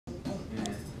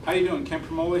How you doing? Ken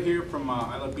Promola here from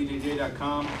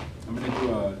ilovebjj.com. I'm going to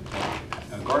do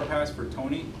a guard pass for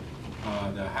Tony,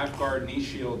 the half guard knee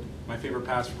shield, my favorite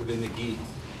pass within the gi.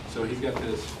 So he's got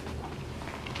this,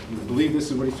 I believe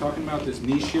this is what he's talking about, this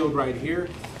knee shield right here.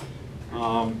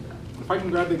 If I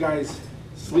can grab the guy's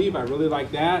sleeve, I really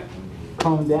like that.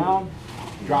 Calm down,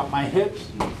 drop my hips,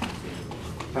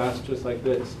 pass just like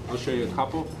this. I'll show you a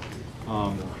couple.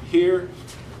 Here,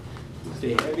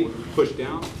 stay heavy, push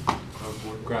down.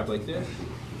 Grab like this.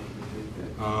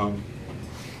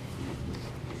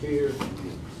 Here,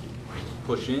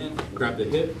 push in, grab the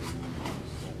hip.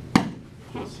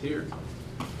 Just here.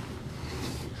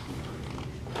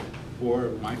 Or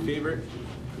my favorite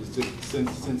is just,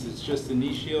 since it's just the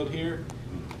knee shield here,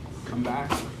 come back,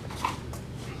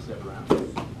 step around,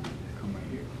 come right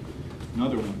here.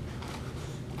 Another one.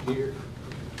 Here.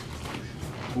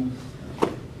 Boom.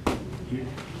 Here.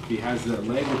 He has the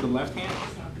leg with the left hand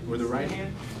or the right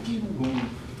hand. Boom.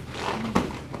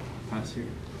 Pass here.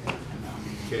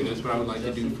 Okay, that's what I would like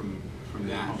to do from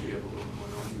that.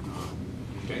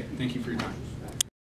 Okay, thank you for your time.